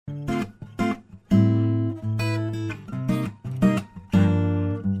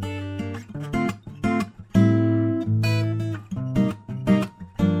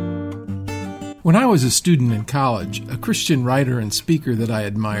When I was a student in college, a Christian writer and speaker that I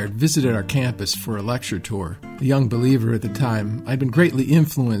admired visited our campus for a lecture tour. A young believer at the time, I'd been greatly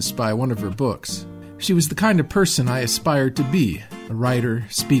influenced by one of her books. She was the kind of person I aspired to be, a writer,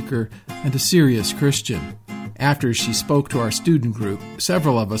 speaker, and a serious Christian. After she spoke to our student group,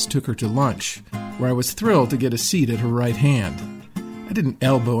 several of us took her to lunch, where I was thrilled to get a seat at her right hand. I didn't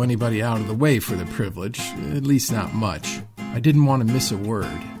elbow anybody out of the way for the privilege, at least not much. I didn't want to miss a word.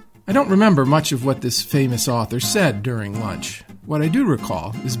 I don't remember much of what this famous author said during lunch. What I do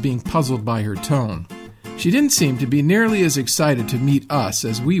recall is being puzzled by her tone. She didn't seem to be nearly as excited to meet us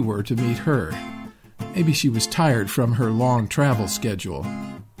as we were to meet her. Maybe she was tired from her long travel schedule.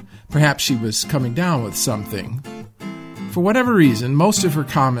 Perhaps she was coming down with something. For whatever reason, most of her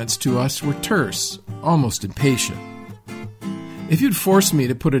comments to us were terse, almost impatient. If you'd forced me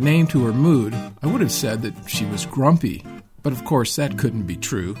to put a name to her mood, I would have said that she was grumpy. But of course, that couldn't be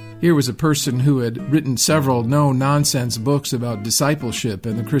true. Here was a person who had written several no-nonsense books about discipleship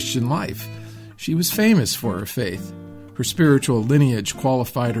and the Christian life. She was famous for her faith. Her spiritual lineage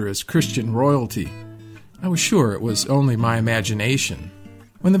qualified her as Christian royalty. I was sure it was only my imagination.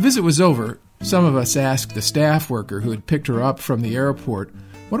 When the visit was over, some of us asked the staff worker who had picked her up from the airport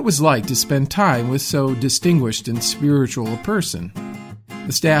what it was like to spend time with so distinguished and spiritual a person.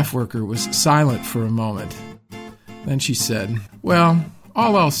 The staff worker was silent for a moment. Then she said, "Well,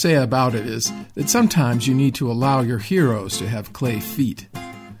 all I'll say about it is that sometimes you need to allow your heroes to have clay feet."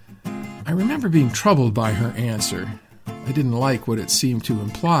 I remember being troubled by her answer. I didn't like what it seemed to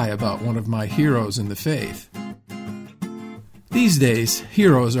imply about one of my heroes in the faith. These days,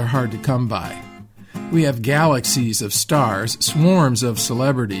 heroes are hard to come by. We have galaxies of stars, swarms of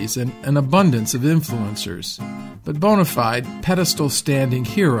celebrities, and an abundance of influencers. But bona fide, pedestal-standing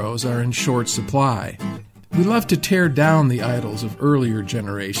heroes are in short supply. We love to tear down the idols of earlier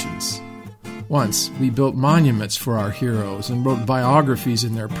generations. Once, we built monuments for our heroes and wrote biographies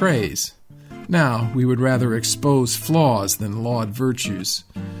in their praise. Now, we would rather expose flaws than laud virtues.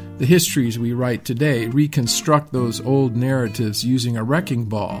 The histories we write today reconstruct those old narratives using a wrecking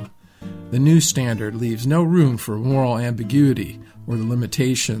ball. The new standard leaves no room for moral ambiguity or the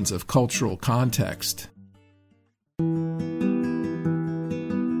limitations of cultural context.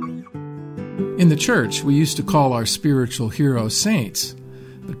 In the church, we used to call our spiritual heroes saints,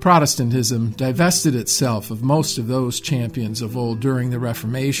 but Protestantism divested itself of most of those champions of old during the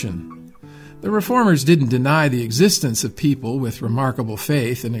Reformation. The Reformers didn't deny the existence of people with remarkable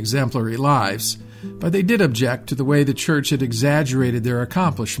faith and exemplary lives, but they did object to the way the church had exaggerated their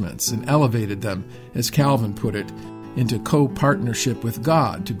accomplishments and elevated them, as Calvin put it, into co-partnership with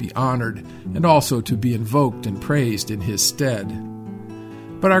God to be honored and also to be invoked and praised in His stead.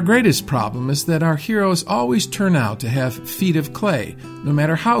 But our greatest problem is that our heroes always turn out to have feet of clay, no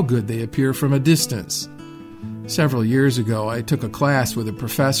matter how good they appear from a distance. Several years ago, I took a class with a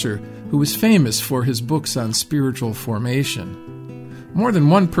professor who was famous for his books on spiritual formation. More than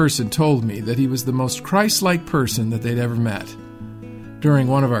one person told me that he was the most Christ-like person that they'd ever met. During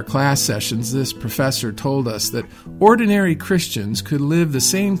one of our class sessions, this professor told us that ordinary Christians could live the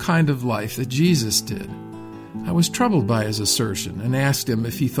same kind of life that Jesus did. I was troubled by his assertion and asked him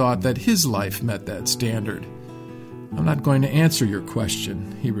if he thought that his life met that standard. "I'm not going to answer your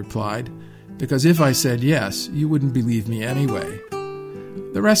question," he replied, "because if I said yes, you wouldn't believe me anyway."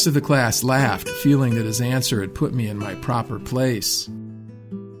 The rest of the class laughed, feeling that his answer had put me in my proper place.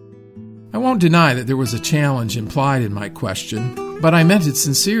 I won't deny that there was a challenge implied in my question, but I meant it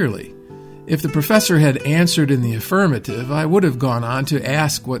sincerely. If the professor had answered in the affirmative, I would have gone on to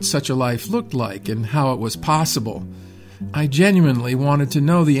ask what such a life looked like and how it was possible. I genuinely wanted to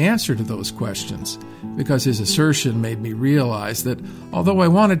know the answer to those questions, because his assertion made me realize that although I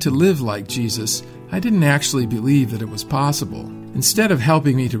wanted to live like Jesus, I didn't actually believe that it was possible. Instead of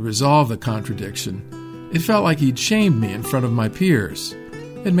helping me to resolve the contradiction, it felt like he'd shamed me in front of my peers.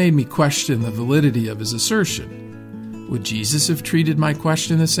 It made me question the validity of his assertion. Would Jesus have treated my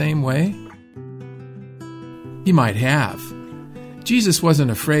question the same way? He might have. Jesus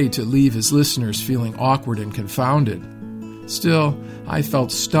wasn't afraid to leave his listeners feeling awkward and confounded. Still, I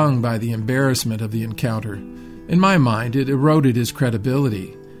felt stung by the embarrassment of the encounter. In my mind, it eroded his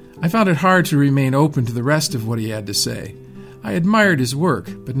credibility. I found it hard to remain open to the rest of what he had to say. I admired his work,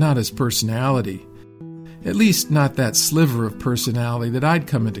 but not his personality. At least not that sliver of personality that I'd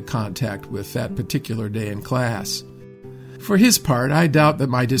come into contact with that particular day in class. For his part, I doubt that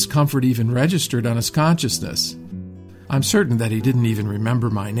my discomfort even registered on his consciousness. I'm certain that he didn't even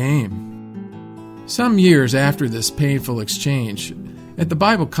remember my name. Some years after this painful exchange, at the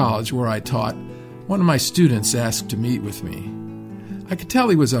Bible college where I taught, one of my students asked to meet with me. I could tell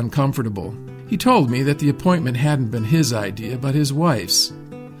he was uncomfortable. He told me that the appointment hadn't been his idea, but his wife's.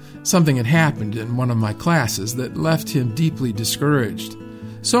 Something had happened in one of my classes that left him deeply discouraged,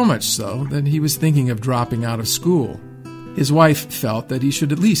 so much so that he was thinking of dropping out of school. His wife felt that he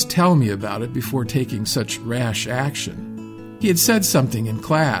should at least tell me about it before taking such rash action. He had said something in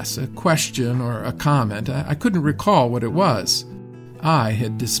class, a question or a comment. I couldn't recall what it was. I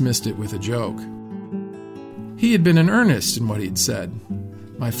had dismissed it with a joke. He had been in earnest in what he'd said.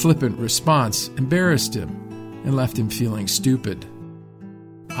 My flippant response embarrassed him and left him feeling stupid.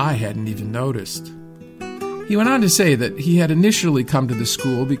 I hadn't even noticed. He went on to say that he had initially come to the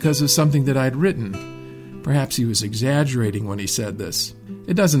school because of something that I'd written. Perhaps he was exaggerating when he said this.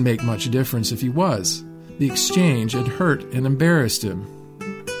 It doesn't make much difference if he was. The exchange had hurt and embarrassed him.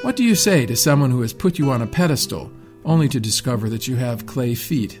 What do you say to someone who has put you on a pedestal only to discover that you have clay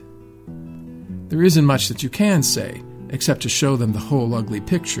feet? There isn't much that you can say, except to show them the whole ugly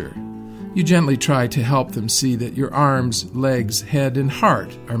picture. You gently try to help them see that your arms, legs, head, and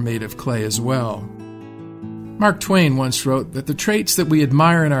heart are made of clay as well. Mark Twain once wrote that the traits that we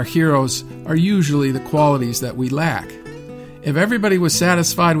admire in our heroes are usually the qualities that we lack. If everybody was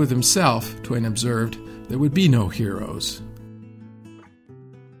satisfied with himself, Twain observed, there would be no heroes.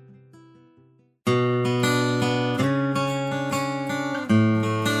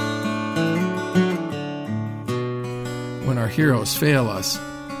 When our heroes fail us,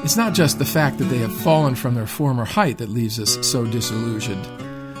 it's not just the fact that they have fallen from their former height that leaves us so disillusioned.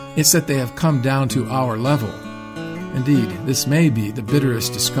 It's that they have come down to our level. Indeed, this may be the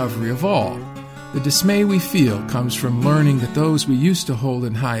bitterest discovery of all. The dismay we feel comes from learning that those we used to hold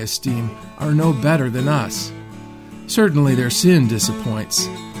in high esteem are no better than us. Certainly their sin disappoints,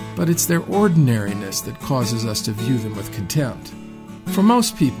 but it's their ordinariness that causes us to view them with contempt. For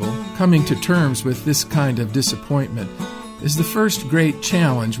most people, coming to terms with this kind of disappointment is the first great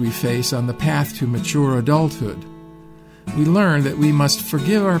challenge we face on the path to mature adulthood. We learn that we must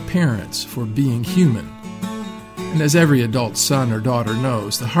forgive our parents for being human. And as every adult son or daughter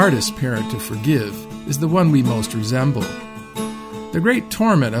knows, the hardest parent to forgive is the one we most resemble. The great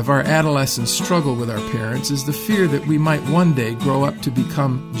torment of our adolescent struggle with our parents is the fear that we might one day grow up to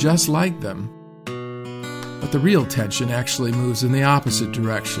become just like them. But the real tension actually moves in the opposite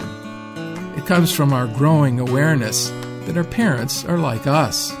direction. It comes from our growing awareness that our parents are like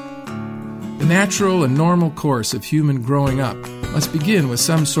us. The natural and normal course of human growing up must begin with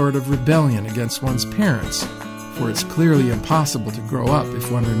some sort of rebellion against one's parents, for it's clearly impossible to grow up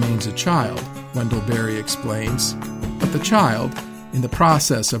if one remains a child, Wendell Berry explains. But the child, in the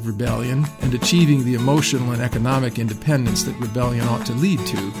process of rebellion and achieving the emotional and economic independence that rebellion ought to lead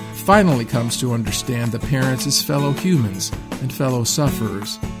to, finally comes to understand the parents as fellow humans and fellow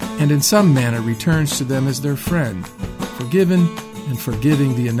sufferers, and in some manner returns to them as their friend, forgiven and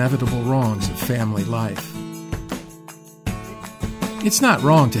forgiving the inevitable wrongs of family life. It's not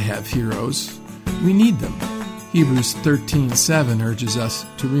wrong to have heroes. We need them. Hebrews 13:7 urges us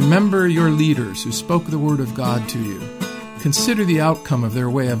to remember your leaders who spoke the word of God to you. Consider the outcome of their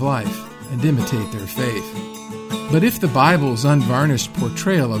way of life and imitate their faith. But if the Bible's unvarnished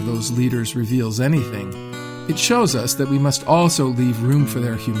portrayal of those leaders reveals anything, it shows us that we must also leave room for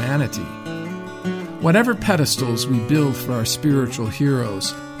their humanity. Whatever pedestals we build for our spiritual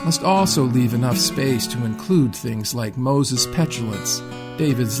heroes must also leave enough space to include things like Moses' petulance,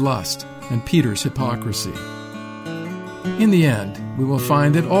 David's lust, and Peter's hypocrisy. In the end, we will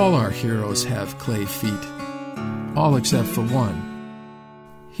find that all our heroes have clay feet, all except for one.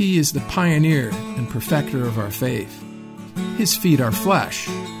 He is the pioneer and perfecter of our faith. His feet are flesh,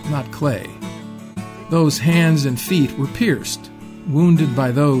 not clay. Those hands and feet were pierced, wounded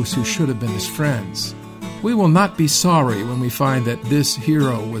by those who should have been his friends. We will not be sorry when we find that this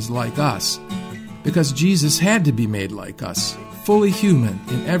hero was like us, because Jesus had to be made like us, fully human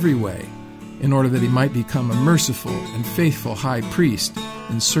in every way, in order that he might become a merciful and faithful high priest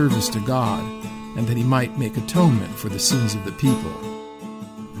in service to God, and that he might make atonement for the sins of the people.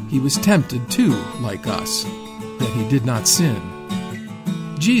 He was tempted too, like us, yet he did not sin.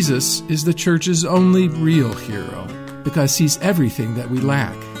 Jesus is the church's only real hero, because he's everything that we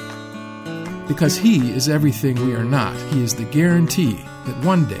lack. Because he is everything we are not, he is the guarantee that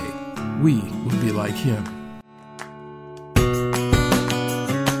one day we will be like him.